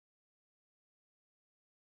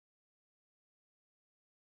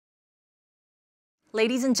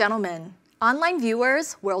Ladies and gentlemen, online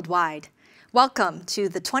viewers worldwide, welcome to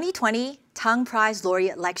the 2020 Tang Prize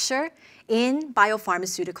Laureate Lecture in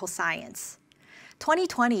Biopharmaceutical Science.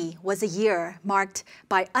 2020 was a year marked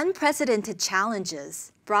by unprecedented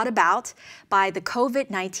challenges brought about by the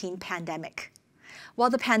COVID-19 pandemic.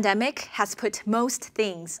 While the pandemic has put most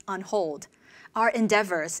things on hold, our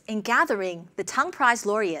endeavors in gathering the Tang Prize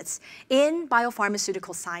laureates in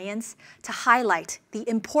biopharmaceutical science to highlight the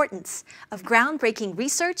importance of groundbreaking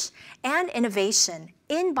research and innovation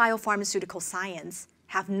in biopharmaceutical science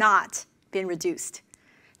have not been reduced.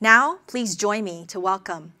 Now, please join me to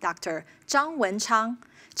welcome Dr. Zhang Wenchang,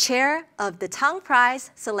 Chair of the Tang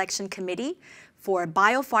Prize Selection Committee for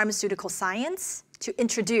Biopharmaceutical Science, to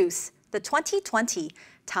introduce the 2020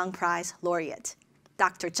 Tang Prize laureate.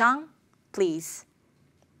 Dr. Zhang, please.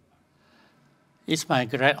 It's my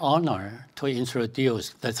great honor to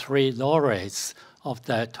introduce the three laureates of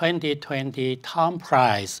the 2020 Tang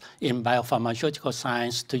Prize in Biopharmaceutical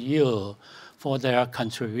Science to you for their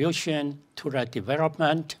contribution to the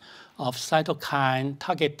development of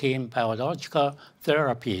cytokine-targeting biological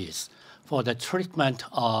therapies for the treatment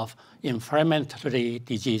of inflammatory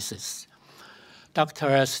diseases.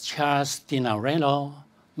 Drs. Charles Dinarello,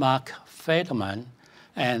 Mark Federman,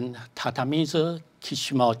 and Tadamitsu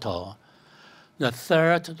Kishimoto. The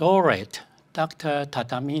third laureate, Dr.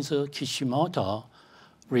 Tadamitsu Kishimoto,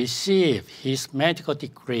 received his medical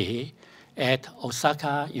degree at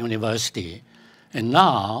Osaka University, and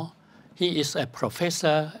now he is a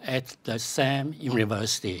professor at the same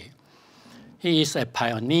university. He is a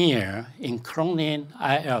pioneer in cloning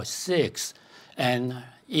IL-6 and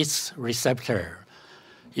its receptor.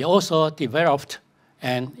 He also developed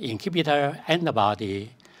an inhibitor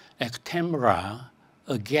antibody, Actemra,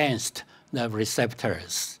 against the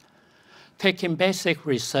receptors. Taking basic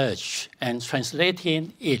research and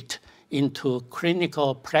translating it into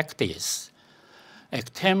clinical practice,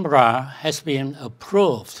 Actemra has been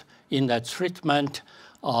approved in the treatment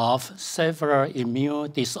of several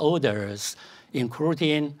immune disorders,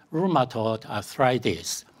 including rheumatoid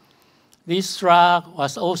arthritis. This drug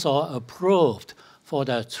was also approved for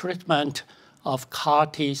the treatment of CAR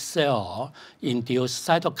T-cell-induced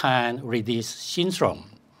cytokine release syndrome.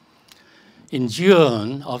 In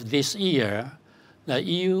June of this year, the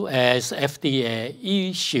US FDA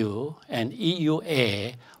issued an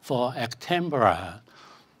EUA for Actemra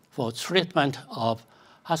for treatment of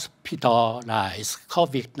hospitalized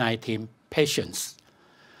COVID-19 patients.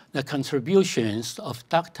 The contributions of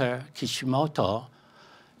Dr. Kishimoto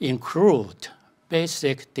include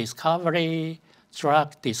basic discovery,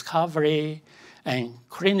 drug discovery, and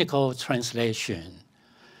clinical translation.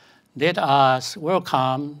 Let us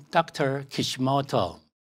welcome Dr. Kishimoto.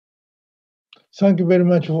 Thank you very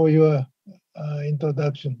much for your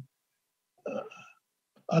introduction.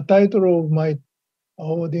 A title of my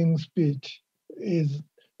awarding speech is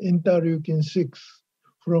Interelukin-6,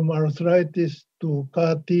 from Arthritis to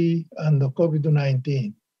CAR T and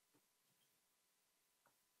COVID-19.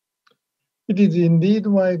 It is indeed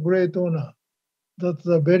my great honor that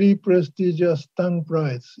the very prestigious Tang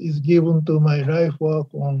Prize is given to my life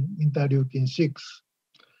work on Interelukin-6.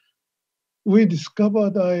 We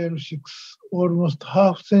discovered IL-6 almost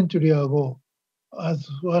half-century ago as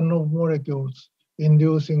one of molecules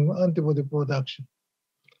inducing antibody production.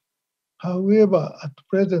 However, at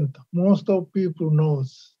present, most of people know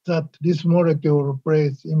that this molecule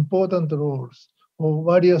plays important roles for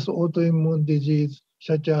various autoimmune diseases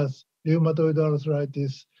such as rheumatoid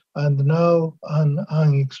arthritis, and now an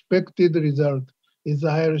unexpected result is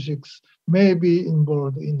IL-6 may be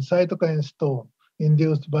involved in cytokine storm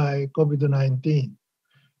induced by COVID-19.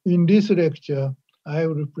 In this lecture, I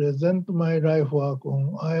will present my life work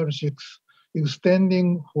on IL-6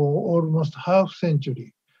 extending for almost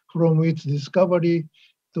half-century from its discovery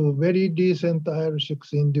to very recent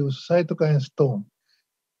IL-6-induced cytokine storm.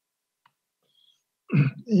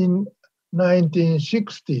 In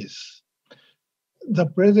 1960s, the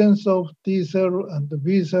presence of T cell and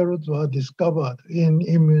B cells was discovered in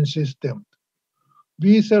immune system.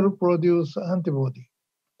 B cell produce antibody,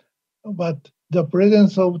 but the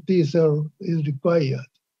presence of T cell is required.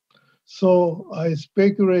 So I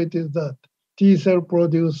speculated that T cell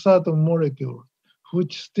produce certain molecules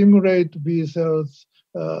which stimulate B cells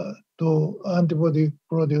to antibody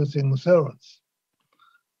producing cells.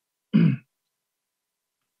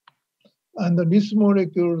 And this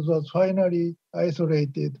molecule was finally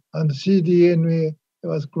isolated and cDNA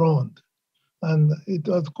was cloned, and it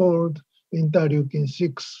was called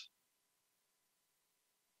Interelukin-6.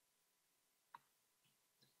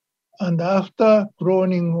 And after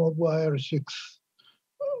cloning of IL-6,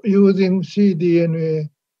 using cDNA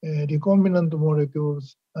recombinant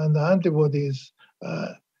molecules and antibodies,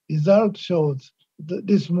 result shows that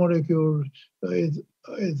this molecule is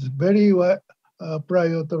very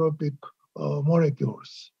pleiotropic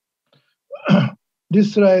molecules.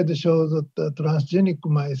 This slide shows that the transgenic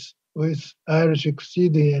mice with IL-6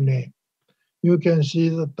 cDNA. You can see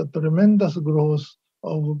that the tremendous growth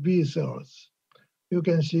of B cells. You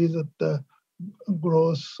can see that the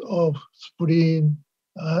growth of spleen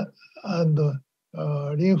and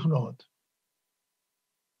lymph node.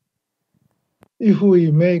 If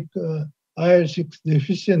we make IL-6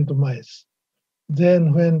 deficient mice,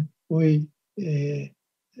 then when we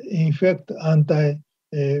infect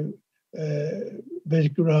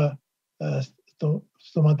anti-vesicular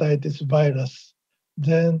stomatitis virus,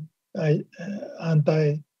 then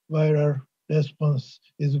antiviral response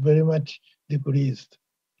is very much decreased.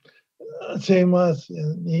 Same as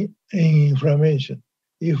in inflammation.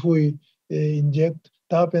 If we inject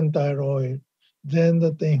turpentine oil, then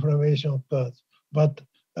the inflammation occurs. But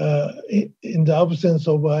in the absence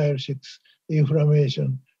of IL-6,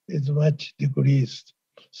 inflammation is much decreased.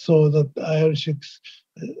 So that IL-6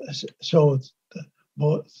 shows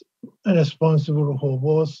both responsible for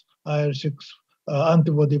both IL-6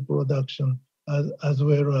 antibody production as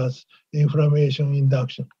well as inflammation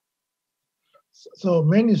induction. So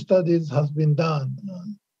many studies have been done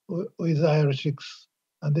with IL-6,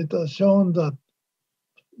 and it has shown that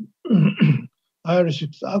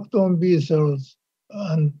IL-6 act on B cells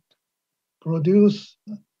and produce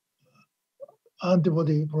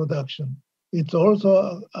antibody production. It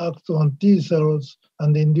also acts on T cells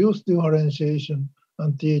and induce differentiation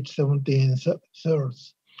on Th17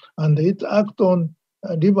 cells. And it acts on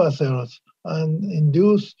liver cells and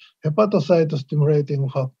induce hepatocyte stimulating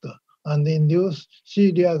factor and induce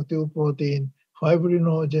C-reactive protein,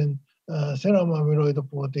 fibrinogen, serum amyloid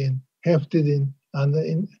protein, heptidin,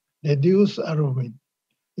 and reduce albumin.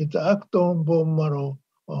 It acts on bone marrow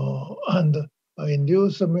and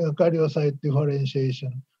induce karyocyte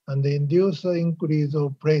differentiation and induce the increase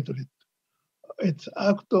of platelet. It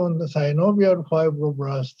acts on the synovial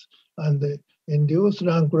fibroblasts and induce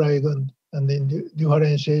rank ligand and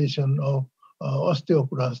differentiation of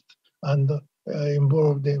osteoclast and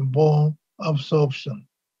involved in bone absorption.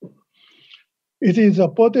 It is a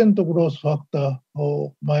potent growth factor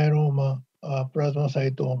for myeloma,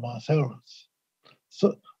 plasmacytoma cells.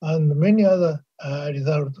 So, and many other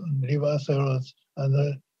results, liver cells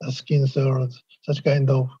and skin cells, such kind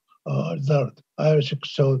of result. IL-6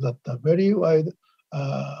 shows that a very wide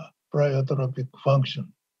pleiotropic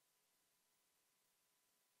function.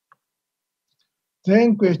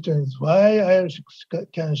 Then question is why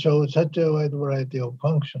IL-6 can show such a wide variety of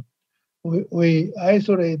function. We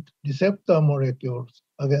isolate receptor molecules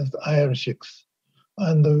against IL-6,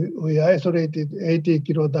 and we isolated 80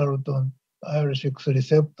 kilodalton IL-6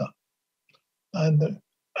 receptor. And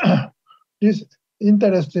this,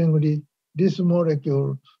 interestingly, this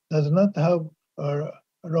molecule does not have a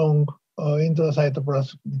long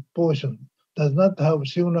intracytoplasmic portion, does not have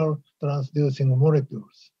signal transducing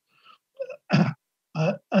molecules.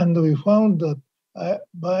 And we found that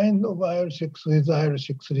bind of IL-6 with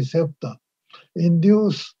IL-6 receptor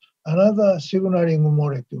induce another signaling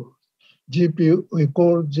molecule, we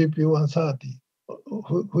call GP130,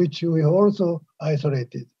 which we also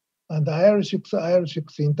isolated. And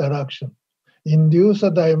IL-6 interaction induce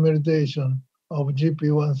a dimerization of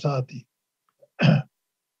GP130.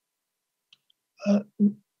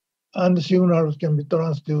 And signals can be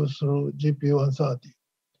transduced through GP130.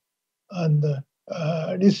 And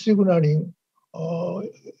this signaling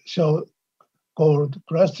called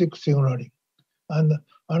classic signaling. And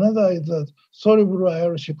another is that soluble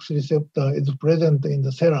IL-6 receptor is present in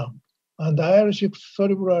the serum. And the IL-6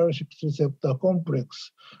 soluble IL-6 receptor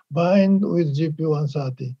complex bind with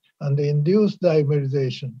GP130 and induce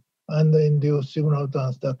dimerization and induce signal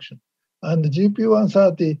transduction. And the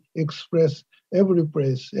GP130 express every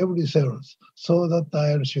place, every cells, so that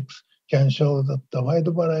the IL-6 can show that the wide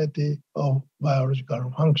variety of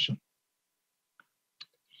biological function.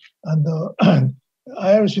 And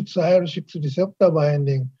IL-6 receptor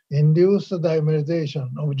binding induce the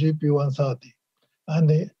dimerization of GP130. And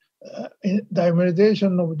the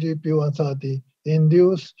dimerization of GP130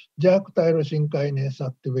 induce JAK tyrosine kinase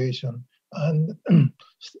activation and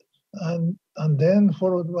then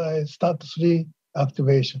followed by STAT3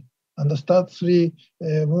 activation. And the STAT3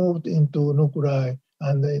 moved into nuclei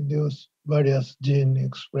and induce various gene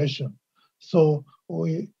expression. So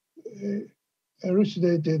we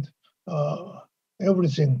elucidated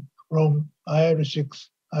everything from IL-6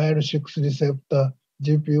 receptor,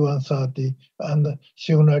 GP130, and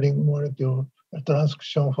signaling molecule,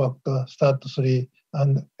 transcription factor, STAT3,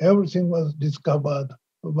 and everything was discovered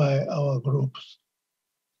by our groups.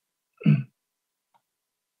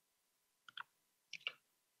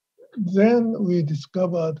 Then we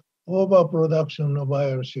discovered overproduction of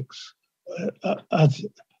IL-6 as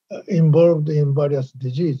involved in various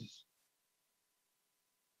diseases.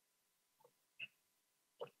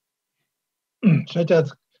 Such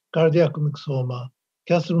as cardiac myxoma,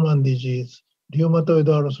 Castleman disease, rheumatoid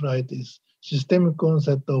arthritis, systemic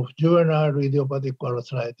onset of juvenile idiopathic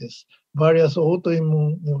arthritis, various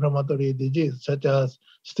autoimmune inflammatory diseases such as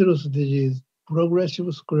Still's disease,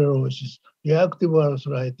 progressive sclerosis, reactive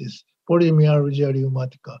arthritis, polymyalgia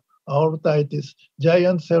rheumatica, arthritis,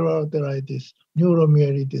 giant cell arteritis,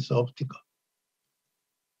 neuromyelitis optica.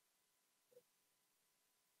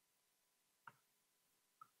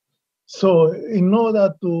 So in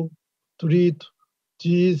order to treat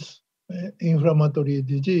these inflammatory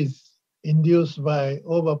disease induced by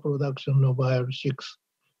overproduction of IL-6,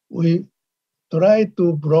 we try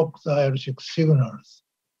to block the IL-6 signals.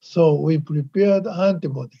 So we prepared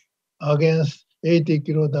antibody against 80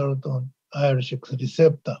 kilodalton IL-6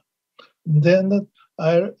 receptor. Then the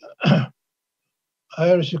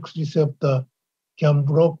IL-6 receptor can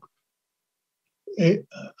block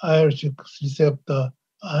IL-6 receptor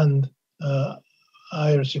and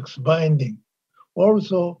IL-6 binding.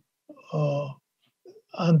 Also,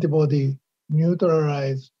 antibody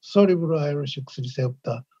neutralize soluble IL-6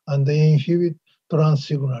 receptor and inhibit trans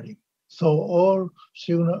signaling. So all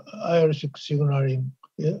IL-6 signaling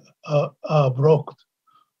are blocked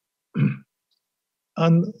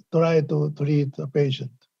and try to treat the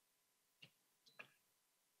patient.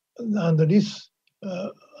 And this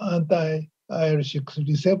anti-IL-6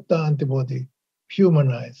 receptor antibody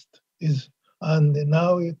humanized is, and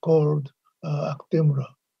now it's called Actemra,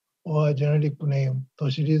 or generic name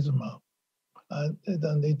tocilizumab.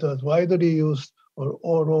 And it was widely used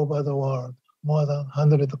all over the world, more than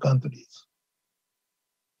 100 countries.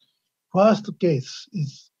 First case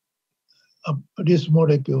is this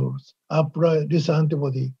molecules applied, this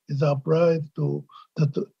antibody is applied to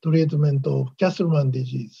the treatment of Castleman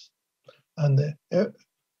disease. And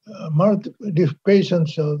this patient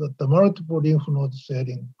showed that the multiple lymph node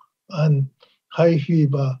swelling and high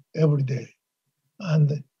fever every day.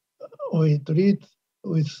 And we treat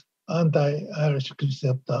with anti-IL-6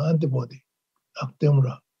 receptor antibody,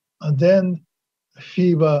 Actemra. And then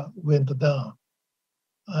fever went down.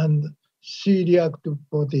 And C-reactive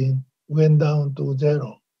protein went down to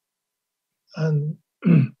 0. And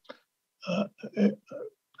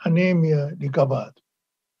anemia recovered.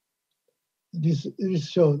 This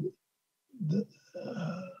showed the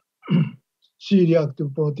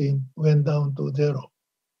C-reactive protein went down to 0.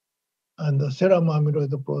 And the serum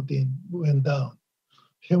amyloid protein went down.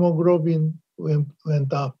 Hemoglobin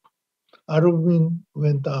went up. Albumin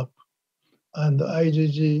went up. And the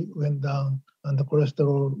IgG went down. And the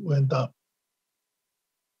cholesterol went up.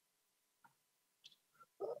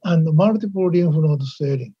 And the multiple lymph node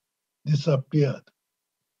swelling disappeared.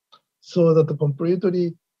 So that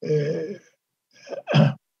completely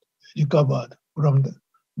recovered from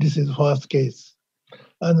this is first case.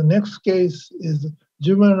 And the next case is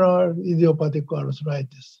juvenile idiopathic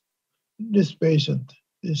arthritis. This patient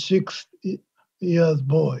is 6 years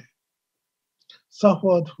boy,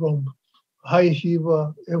 suffered from high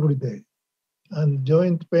fever every day, and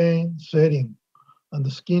joint pain, swelling,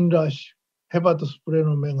 and skin rash,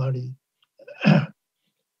 hepatosplenomegaly,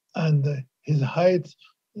 and his height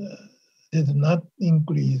did not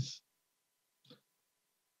increase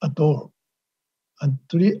at all. And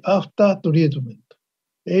after treatment,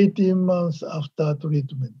 18 months after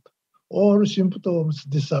treatment, all symptoms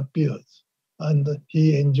disappeared, and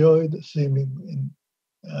he enjoyed swimming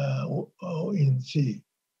in sea.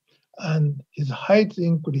 And his height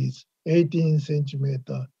increased 18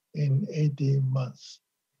 centimeters in 18 months.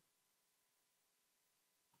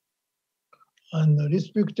 And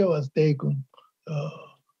this picture was taken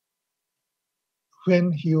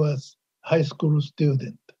when he was high school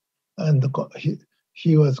student, and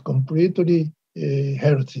he was completely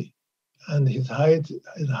healthy, and his height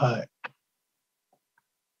is high.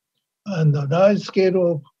 And a large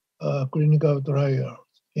scale of clinical trials,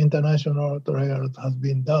 international trials has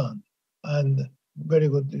been done, and very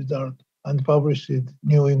good result, and published in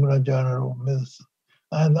New England Journal of Medicine.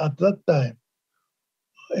 And at that time,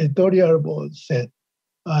 editorial board said,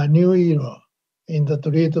 a new era in the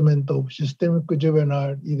treatment of systemic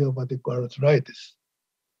juvenile idiopathic arthritis.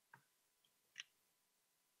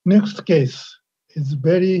 Next case is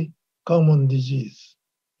very common disease.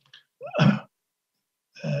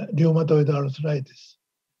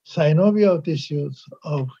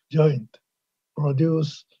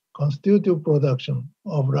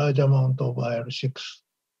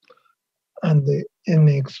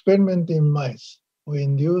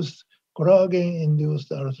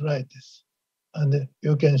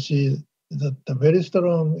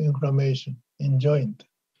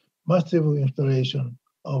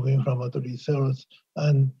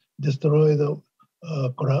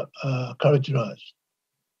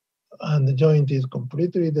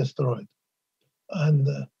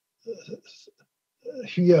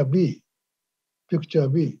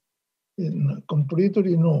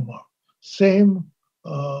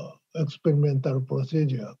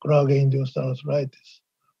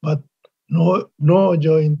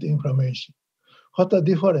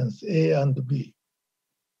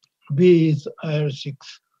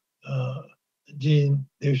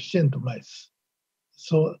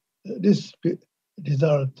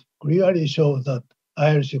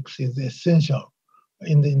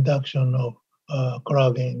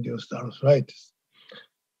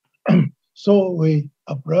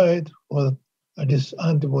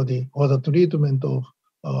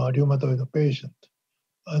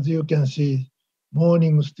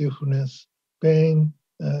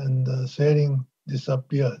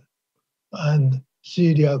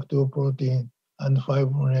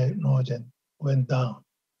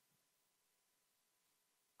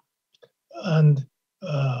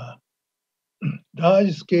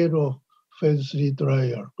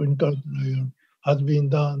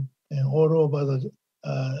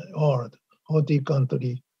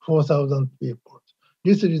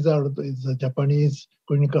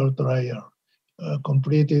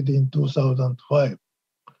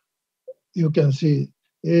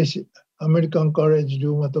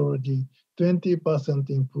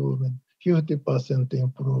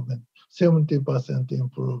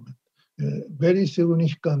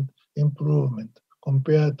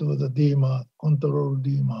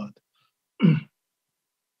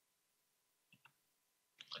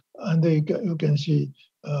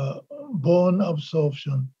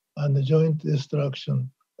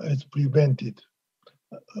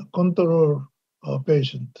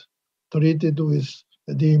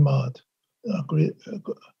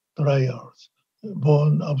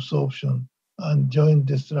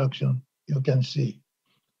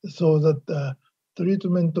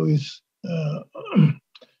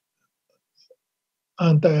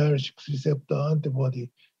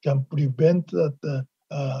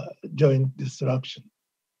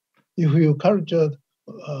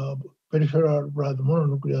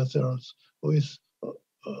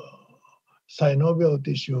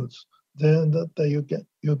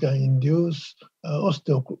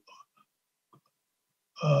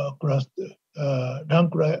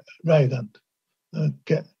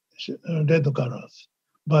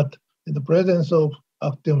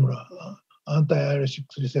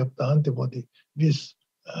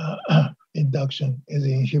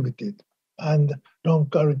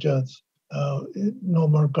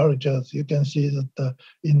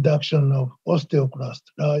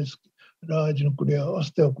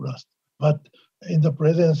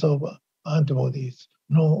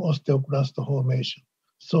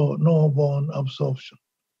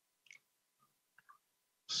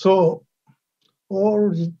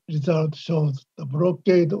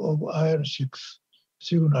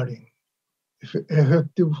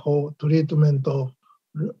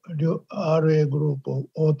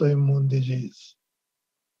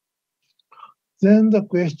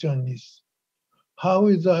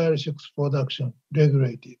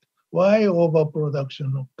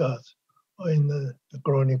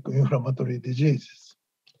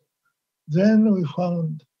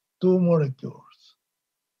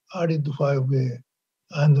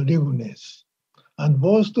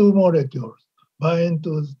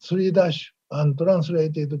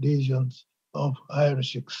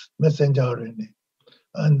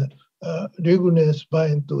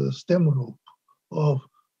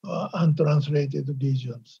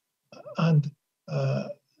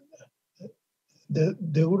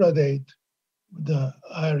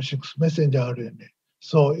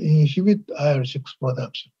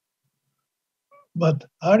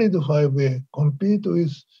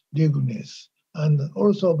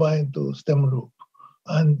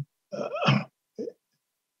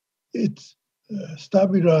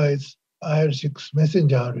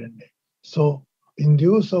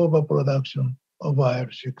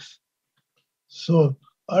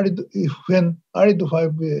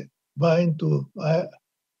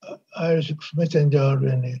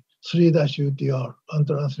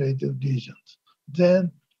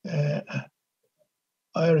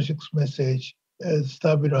 IL-6 message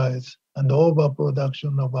stabilize and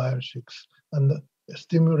overproduction of IL-6 and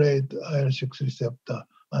stimulate IL-6 receptor,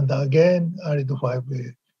 and again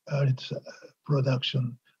IL-5A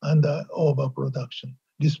production and overproduction.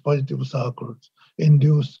 These positive circles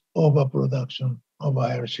induce overproduction of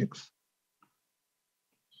IL-6.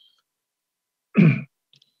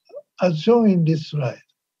 As shown in this slide,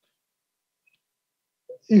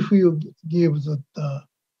 if you give the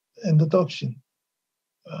endotoxin,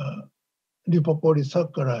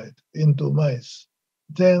 lipopolysaccharide into mice,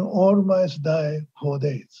 then all mice die 4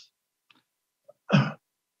 days.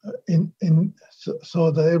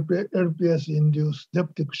 So the LPS induced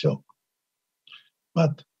septic shock.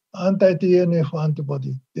 But anti-TNF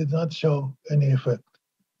antibody did not show any effect,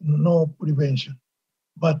 no prevention.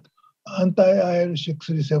 But anti-IL-6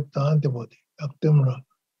 receptor antibody, Actemra,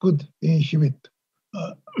 could inhibit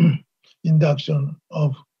induction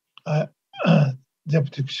of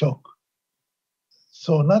septic shock.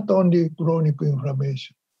 So not only chronic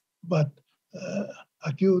inflammation, but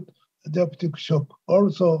acute septic shock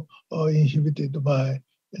also inhibited by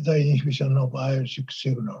the inhibition of IL-6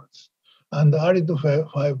 signals. And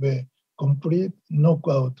IL-5A complete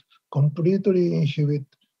knockout completely inhibit,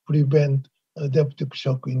 prevent septic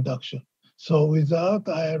shock induction. So without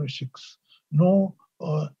IL-6, no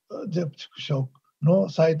septic shock, no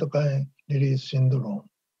cytokine release syndrome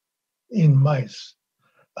in mice.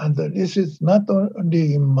 And this is not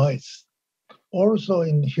only in mice, also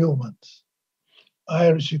in humans.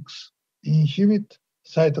 IL-6 inhibit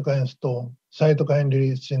cytokine storm, cytokine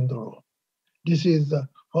release syndrome. This is the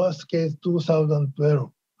first case,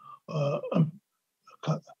 2012,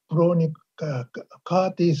 chronic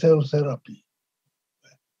CAR T cell therapy.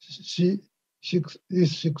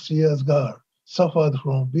 This 6 years girl suffered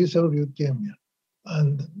from B-cell leukemia,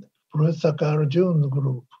 and Professor Carl June's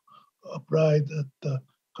group applied the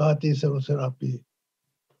CAR T cell therapy.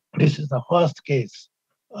 This is the first case.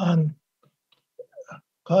 And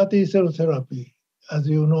CAR T cell therapy, as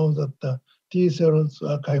you know, that the T cells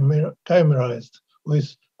are chimerized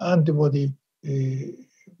with antibody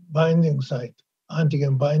binding site,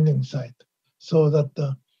 antigen binding site, so that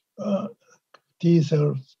the T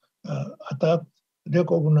cells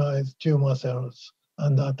recognize tumor cells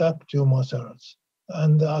and attack tumor cells,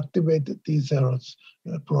 and activated T cells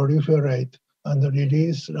proliferate and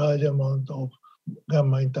release large amount of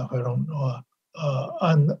gamma interferon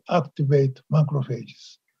and activate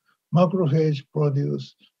macrophages. Macrophage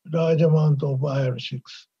produce large amount of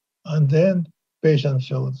IL-6, and then patient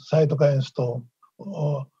shows cytokine storm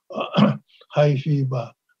or high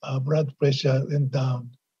fever, blood pressure went down,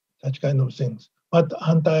 such kind of things. But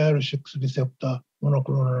anti-IL-6 receptor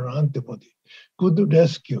monoclonal antibody could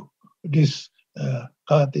rescue this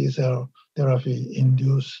CAR T cell therapy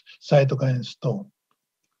induced cytokine storm.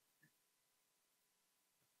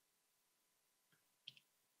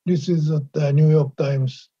 This is the New York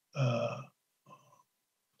Times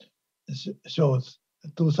shows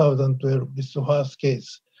 2012, this is the first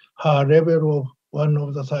case. Her level of one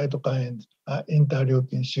of the cytokines,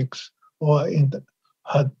 Interelukin-6,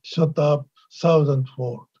 had shot up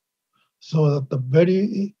 1,000-fold. So that the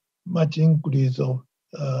very much increase of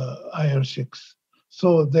IL-6.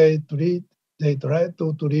 So they try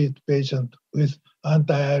to treat patient with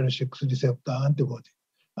anti-IL-6 receptor antibody.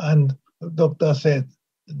 And the doctor said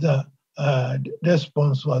the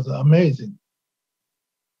response was amazing.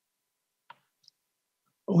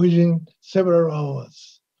 Within several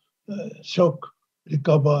hours, shock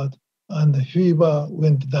recovered and fever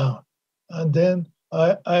went down. And then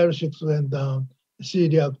IL-6 went down,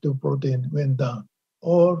 C-reactive protein went down.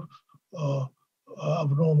 All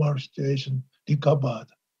abnormal situation recovered.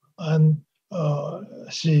 And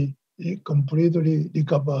she completely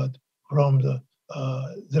recovered from the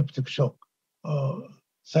septic shock,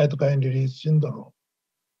 cytokine release syndrome.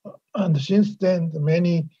 And since then,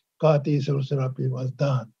 many CAR T cell therapy was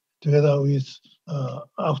done together with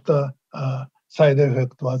after side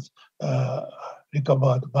effect was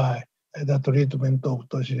recovered by the treatment of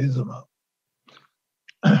tocilizumab.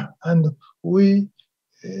 And we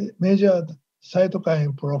measured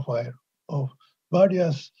cytokine profile of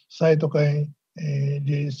various cytokine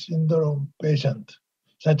release syndrome patients,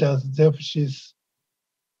 such as sepsis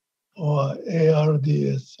or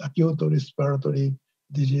ARDS, acute respiratory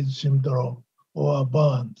disease syndrome, or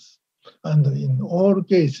burns. And in all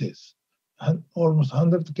cases, almost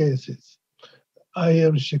 100 cases,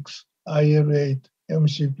 IL-6, IL-8,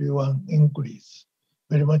 MCP-1 increase,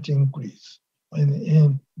 very much increase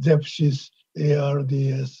in sepsis,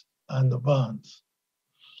 ARDS, and burns.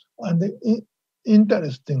 And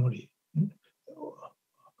interestingly,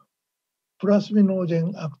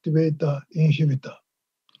 plasminogen activator inhibitor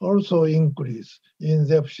also increase in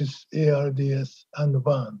sepsis, ARDS, and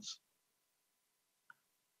burns.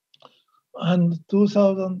 And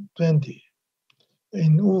 2020,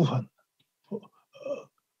 in Wuhan,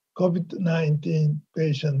 COVID-19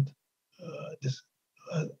 patient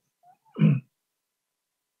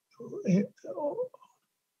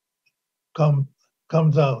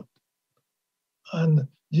comes out, and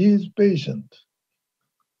these patients,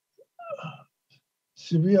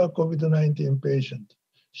 severe COVID-19 patient,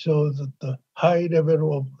 shows that the high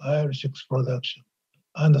level of IL-6 production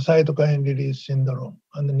and cytokine release syndrome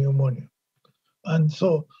and pneumonia. And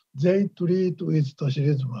so they treat with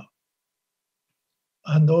tocilizumab.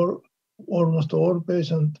 And almost all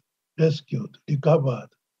patients rescued, recovered.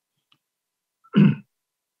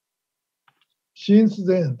 Since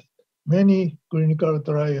then, many clinical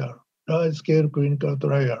trials, large-scale clinical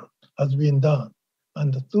trial has been done.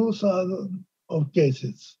 And 2,000 of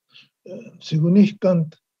cases,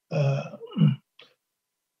 significant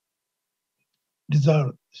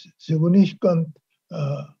result, significant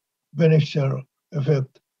beneficial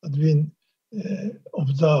effect has been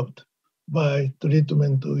observed by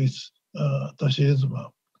treatment with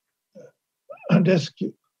tocilizumab.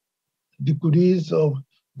 Rescue, decrease of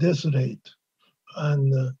death rate,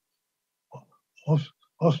 and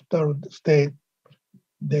hospital stay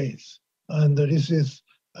days. And this is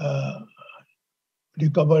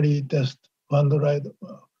recovery test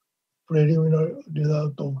preliminary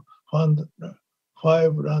result of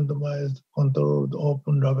 5 randomized controlled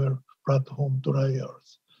open label platform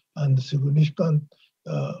trials, and significant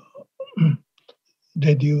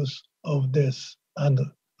reduce of death and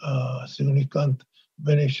significant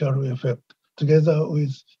beneficial effect together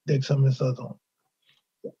with dexamethasone.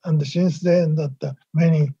 And since then, that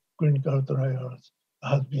many clinical trials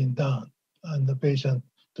have been done, and the patient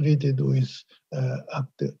treated with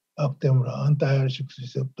Actemra, anti-IL-6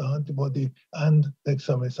 receptor antibody, and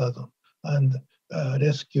dexamethasone, and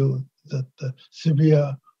rescue that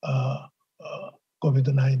severe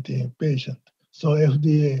COVID-19 patient. So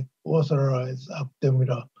FDA authorized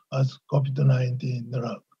Actemra as COVID-19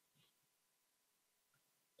 drug.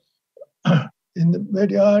 In the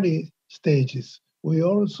very early stages, we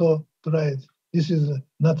also tried, this is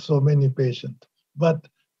not so many patients, but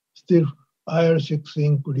still IL-6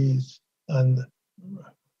 increase and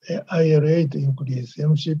IL-8 increase,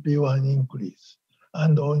 MCP1 increase.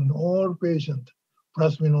 And in all patients,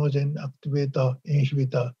 plasminogen activator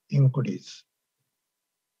inhibitor increase.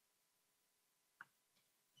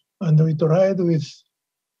 And we tried with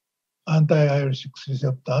anti-IL-6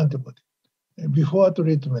 receptor antibody. Before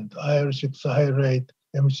treatment, IL-6 high rate,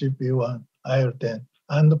 MCP1, IL-10,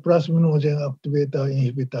 and the plasminogen activator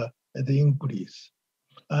inhibitor at the increase.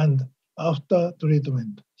 And after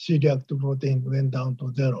treatment, C-reactive protein went down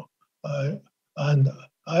to 0. And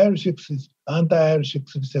IL-6 is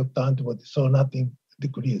anti-IL-6 receptor antibody, so nothing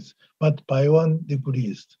decreased. But PI1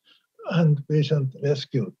 decreased, and patient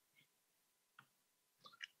rescued.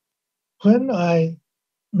 When I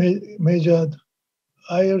measured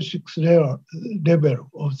IL-6 level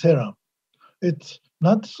of serum, it's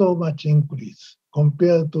not so much increase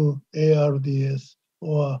compared to ARDS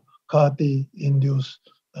or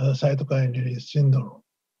CAR-T-induced cytokine release syndrome,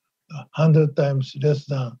 100 times less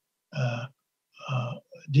than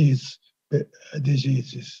these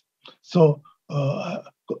diseases. So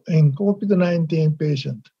in COVID-19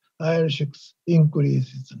 patient, IL-6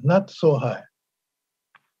 increase is not so high,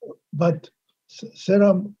 but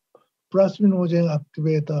serum plasminogen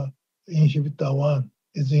activator inhibitor 1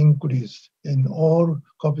 is increased in all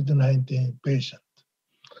COVID-19 patients.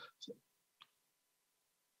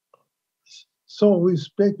 So we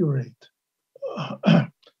speculate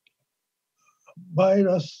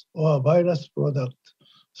virus or virus product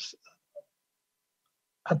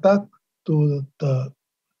attack to the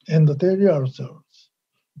endothelial cells,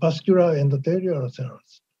 vascular endothelial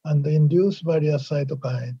cells, and induce various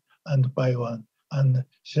cytokine and PI1 and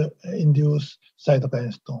induce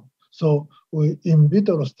cytokine storm. So we in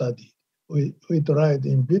vitro study, we tried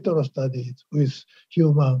in vitro studies with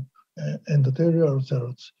human endothelial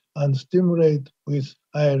cells and stimulate with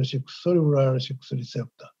IL-6, soluble IL-6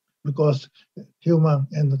 receptor, because human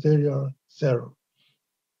endothelial cell,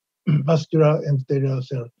 vascular endothelial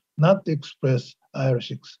cell, not express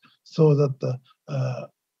IL-6, so that the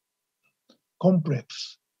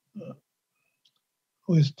complex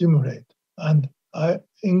we stimulate and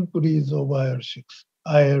increase of IL-6,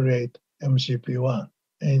 IL-8, MCP1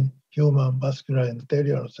 in human vascular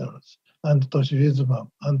endothelial cells, and tocilizumab,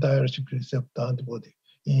 anti-IL-6 receptor antibody,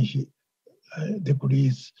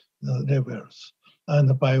 decrease the levels.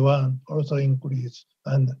 and by 1 also increase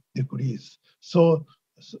and decrease. So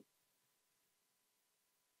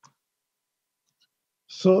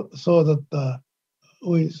that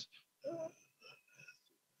we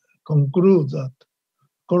conclude that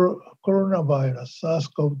coronavirus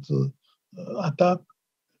SARS-CoV-2 attack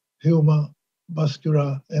human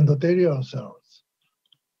vascular endothelial cells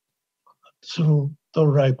through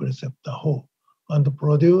toll-like receptor Ho and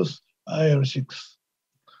produce IL-6.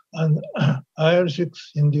 And IL-6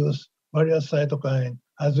 induce various cytokines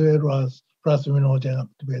as well as plasminogen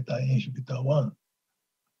activator inhibitor 1.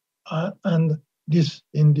 And this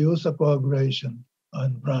induce a coagulation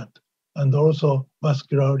in blood and also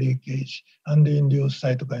vascular leakage and induce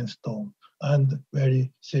cytokine storm and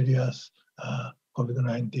very serious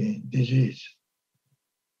COVID-19 disease.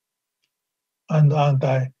 And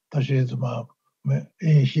anti-tocilizumab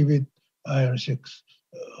inhibit IL-6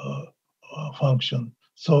 function,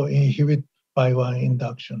 so inhibit by 1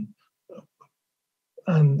 induction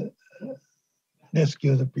and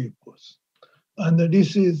rescue the people. And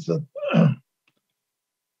this is the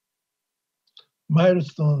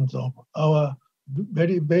milestones of our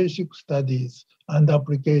very basic studies and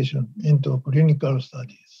application into clinical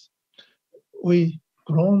studies. We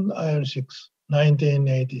cloned IL-6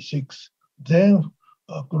 1986, then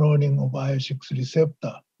cloning of IL-6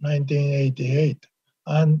 receptor 1988,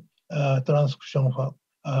 and transcription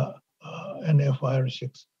factor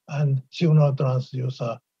NF-IL-6 and signal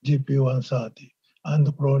transducer GP130, and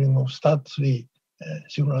cloning of STAT3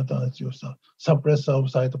 signal transducer, suppressor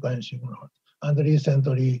of cytokine signal, and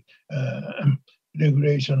recently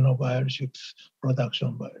regulation of IL-6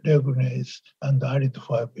 production by regulase and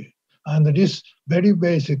IL-5A. And this very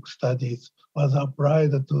basic studies was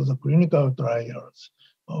applied to the clinical trials.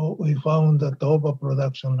 We found that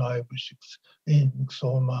overproduction of IL-6 in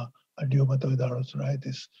myxoma, rheumatoid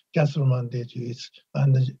arthritis, Castleman disease,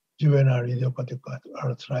 and juvenile idiopathic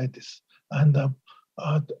arthritis, and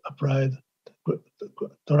applied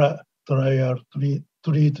trial to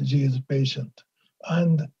treat these patients.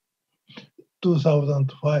 And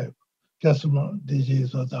 2005, Castleman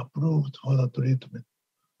disease was approved for the treatment.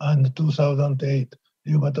 And 2008,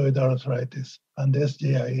 rheumatoid arthritis and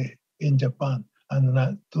SJIA in Japan,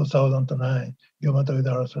 and 2009, rheumatoid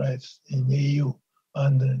arthritis in EU,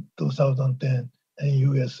 and 2010 in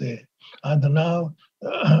USA. And now,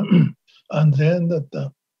 and then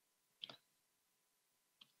that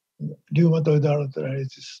rheumatoid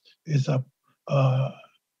arthritis is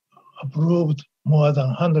approved more than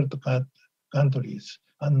 100 countries.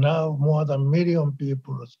 And now more than 1 million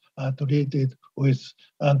people are treated with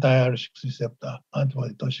anti-IL-6 receptor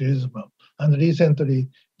antibody tocilizumab. And recently,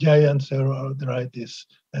 giant cell arthritis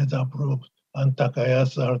is approved, and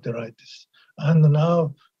Takayasu arthritis. And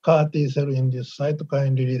now CAR T-cell induced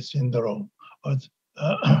cytokine release syndrome was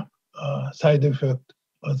side effect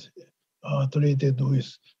was treated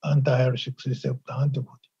with anti-IL-6 receptor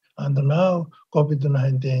antibody. And now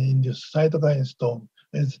COVID-19 induced cytokine storm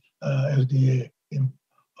is FDA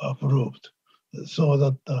approved, so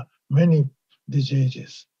that many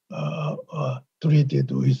diseases are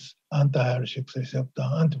treated with anti-IL-6 receptor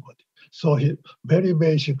antibody. So very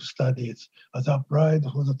basic studies as applied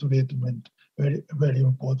for the treatment, very, very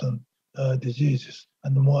important diseases,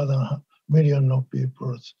 and more than 1 million of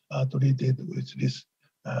people are treated with this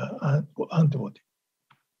antibody.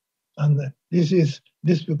 And this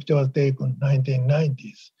picture was taken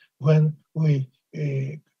 1990s when we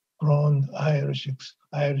cloned IL-6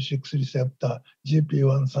 receptor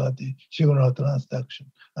GP130 signal transduction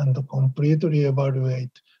and completely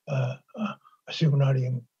evaluate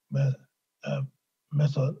signaling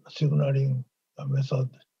method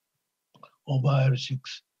of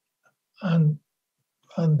IL-6. And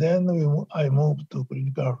then I moved to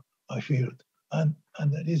clinical field. And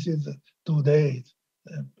this is today's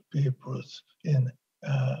papers in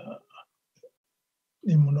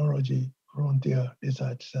immunology frontier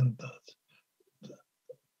research centers.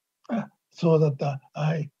 So that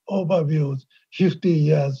I overviewed 50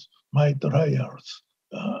 years my trials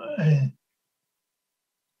and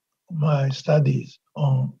my studies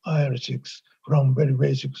on IL-6 from very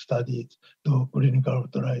basic studies to clinical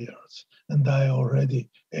trials. And I already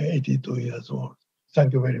 82 years old.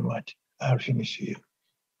 Thank you very much. I'll finish here.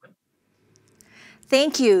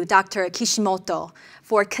 Thank you, Dr. Kishimoto,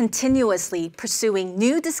 for continuously pursuing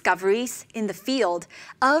new discoveries in the field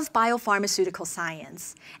of biopharmaceutical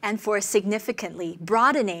science and for significantly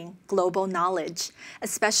broadening global knowledge,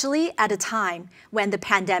 especially at a time when the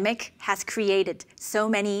pandemic has created so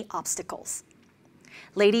many obstacles.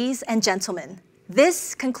 Ladies and gentlemen,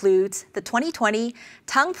 This concludes the 2020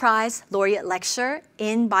 Tang Prize Laureate Lecture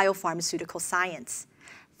in Biopharmaceutical Science.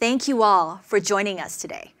 Thank you all for joining us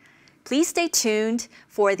today. Please stay tuned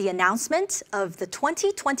for the announcement of the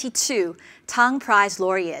 2022 Tang Prize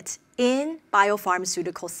Laureate in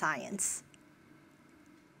Biopharmaceutical Science.